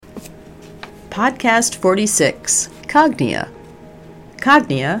Podcast 46, Cognia.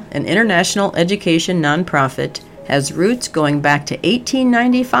 Cognia, an international education nonprofit, has roots going back to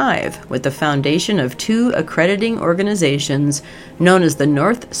 1895 with the foundation of two accrediting organizations known as the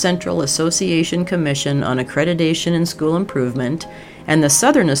North Central Association Commission on Accreditation and School Improvement and the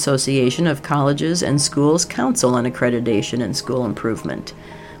Southern Association of Colleges and Schools Council on Accreditation and School Improvement.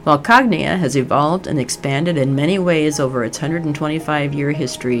 While Cognia has evolved and expanded in many ways over its 125-year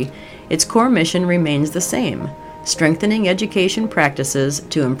history, its core mission remains the same: strengthening education practices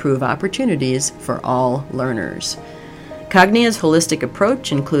to improve opportunities for all learners. Cognia's holistic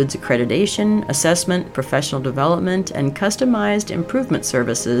approach includes accreditation, assessment, professional development, and customized improvement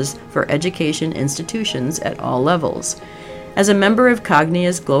services for education institutions at all levels. As a member of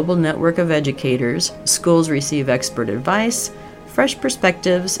Cognia's global network of educators, schools receive expert advice, fresh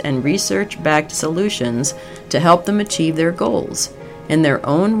perspectives, and research-backed solutions to help them achieve their goals. In their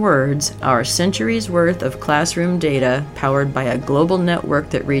own words, our centuries' worth of classroom data, powered by a global network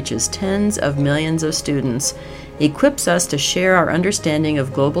that reaches tens of millions of students, equips us to share our understanding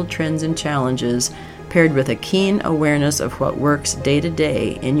of global trends and challenges, paired with a keen awareness of what works day to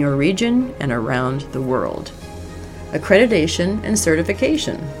day in your region and around the world. Accreditation and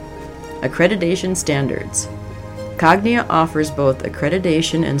certification. Accreditation standards. Cognia offers both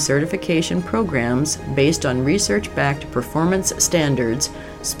accreditation and certification programs based on research-backed performance standards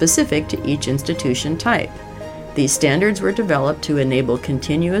specific to each institution type. These standards were developed to enable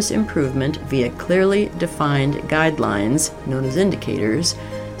continuous improvement via clearly defined guidelines, known as indicators,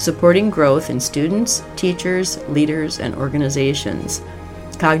 supporting growth in students, teachers, leaders, and organizations.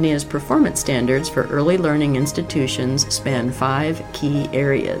 Cognia's performance standards for early learning institutions span 5 key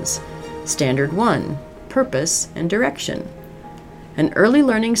areas. Standard 1. Purpose and direction. An early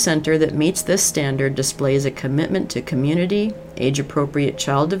learning center that meets this standard displays a commitment to community, age-appropriate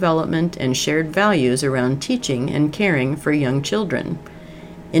child development, and shared values around teaching and caring for young children.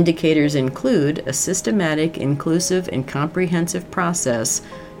 Indicators include a systematic, inclusive, and comprehensive process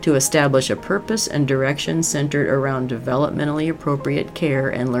to establish a purpose and direction centered around developmentally appropriate care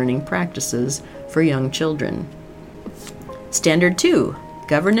and learning practices for young children. Standard 2.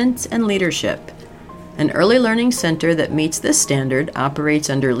 Governance and leadership. An early learning center that meets this standard operates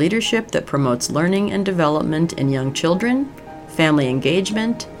under leadership that promotes learning and development in young children, family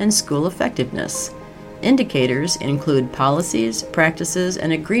engagement, and school effectiveness. Indicators include policies, practices,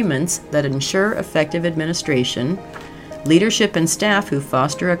 and agreements that ensure effective administration, leadership and staff who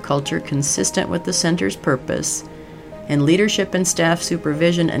foster a culture consistent with the center's purpose, and leadership and staff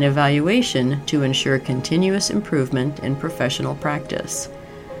supervision and evaluation to ensure continuous improvement in professional practice.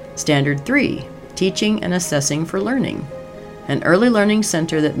 Standard 3. Teaching and assessing for learning. An early learning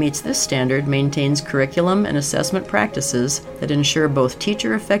center that meets this standard maintains curriculum and assessment practices that ensure both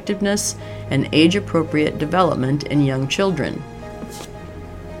teacher effectiveness and age-appropriate development in young children.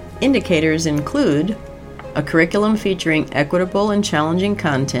 Indicators include a curriculum featuring equitable and challenging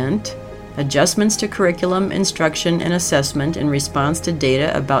content, adjustments to curriculum, instruction, and assessment in response to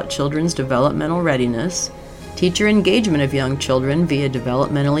data about children's developmental readiness, teacher engagement of young children via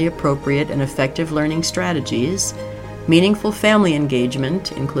developmentally appropriate and effective learning strategies, meaningful family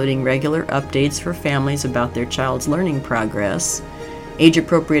engagement, including regular updates for families about their child's learning progress,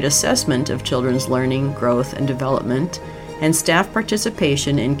 age-appropriate assessment of children's learning, growth, and development, and staff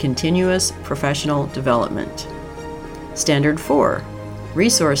participation in continuous professional development. Standard 4.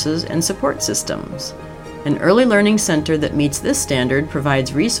 Resources and support systems. An early learning center that meets this standard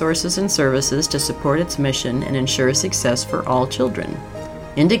provides resources and services to support its mission and ensure success for all children.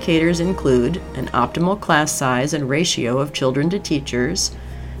 Indicators include an optimal class size and ratio of children to teachers,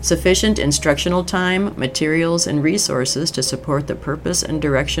 sufficient instructional time, materials, and resources to support the purpose and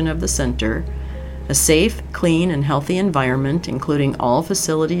direction of the center, a safe, clean, and healthy environment including all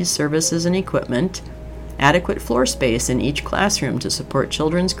facilities, services, and equipment, adequate floor space in each classroom to support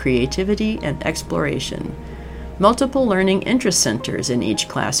children's creativity and exploration, multiple learning interest centers in each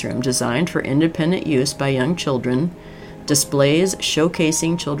classroom designed for independent use by young children, displays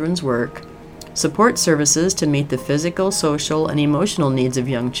showcasing children's work, support services to meet the physical, social, and emotional needs of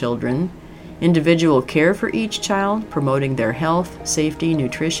young children, individual care for each child, promoting their health, safety,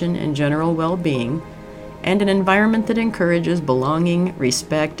 nutrition, and general well-being, and an environment that encourages belonging,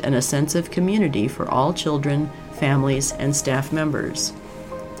 respect, and a sense of community for all children, families, and staff members.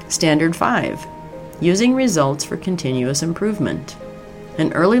 Standard 5. Using results for continuous improvement.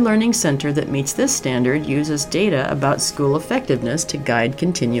 An early learning center that meets this standard uses data about school effectiveness to guide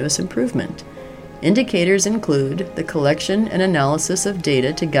continuous improvement. Indicators include the collection and analysis of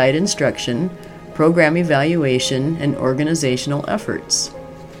data to guide instruction, program evaluation, and organizational efforts.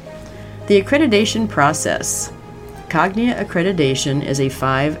 The accreditation process. Cognia accreditation is a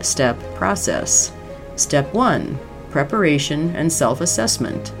 5-step process. Step 1, preparation and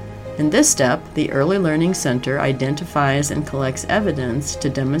self-assessment. In this step, the Early Learning Center identifies and collects evidence to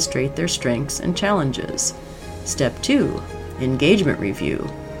demonstrate their strengths and challenges. Step 2, engagement review.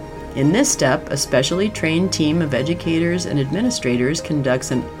 In this step, a specially trained team of educators and administrators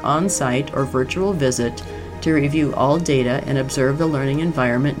conducts an on-site or virtual visit to review all data and observe the learning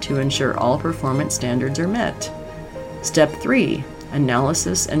environment to ensure all performance standards are met. Step 3,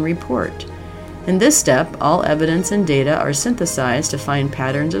 analysis and report. In this step, all evidence and data are synthesized to find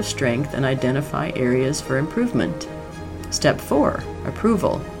patterns of strength and identify areas for improvement. Step 4,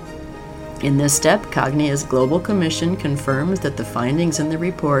 approval. In this step, Cognia's Global Commission confirms that the findings in the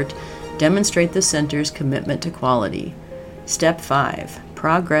report demonstrate the center's commitment to quality. Step 5,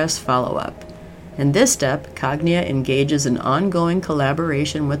 progress follow-up. In this step, Cognia engages in ongoing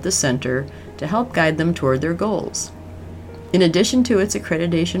collaboration with the center to help guide them toward their goals. In addition to its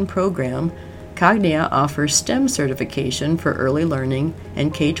accreditation program, Cognia offers STEM certification for early learning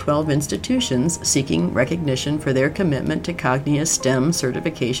and K-12 institutions seeking recognition for their commitment to Cognia's STEM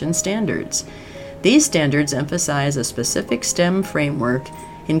certification standards. These standards emphasize a specific STEM framework,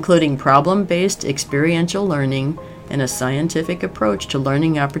 including problem-based experiential learning and a scientific approach to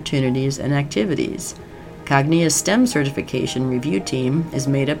learning opportunities and activities. Cognia's STEM certification review team is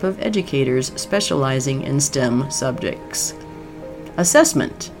made up of educators specializing in STEM subjects.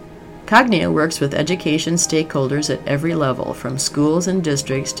 Assessment. Cognia works with education stakeholders at every level, from schools and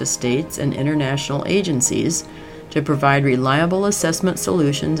districts to states and international agencies, to provide reliable assessment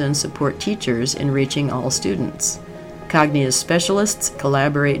solutions and support teachers in reaching all students. Cognia's specialists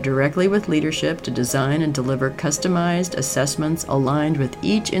collaborate directly with leadership to design and deliver customized assessments aligned with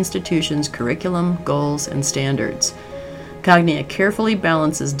each institution's curriculum, goals, and standards. Cognia carefully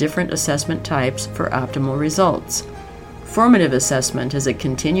balances different assessment types for optimal results. Formative assessment is a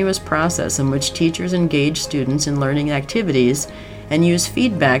continuous process in which teachers engage students in learning activities and use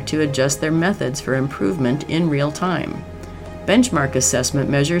feedback to adjust their methods for improvement in real time. Benchmark assessment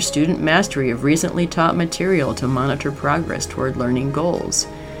measures student mastery of recently taught material to monitor progress toward learning goals.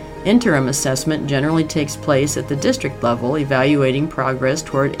 Interim assessment generally takes place at the district level, evaluating progress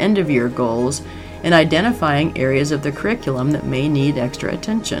toward end-of-year goals and identifying areas of the curriculum that may need extra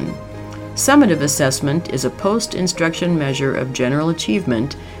attention. Summative assessment is a post-instruction measure of general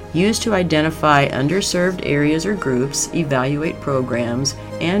achievement used to identify underserved areas or groups, evaluate programs,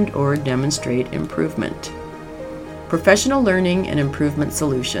 and/or demonstrate improvement. Professional learning and improvement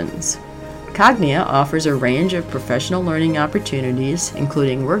solutions. Cognia offers a range of professional learning opportunities,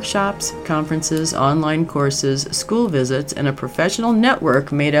 including workshops, conferences, online courses, school visits, and a professional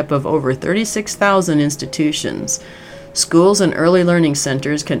network made up of over 36,000 institutions. Schools and early learning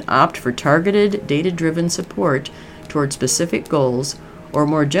centers can opt for targeted, data-driven support toward specific goals or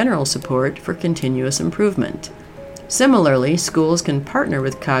more general support for continuous improvement. Similarly, schools can partner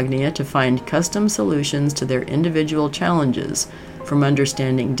with Cognia to find custom solutions to their individual challenges, from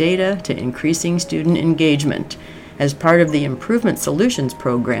understanding data to increasing student engagement. As part of the Improvement Solutions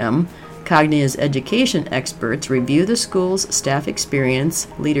program, Cognia's education experts review the school's staff experience,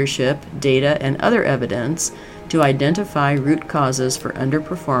 leadership, data, and other evidence to identify root causes for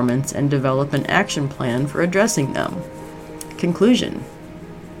underperformance and develop an action plan for addressing them. Conclusion.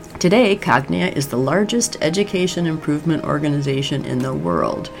 Today, Cognia is the largest education improvement organization in the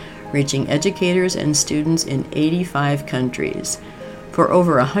world, reaching educators and students in 85 countries. For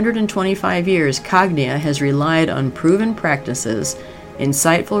over 125 years, Cognia has relied on proven practices,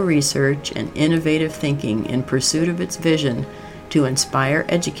 insightful research, and innovative thinking in pursuit of its vision to inspire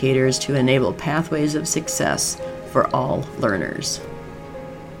educators to enable pathways of success for all learners.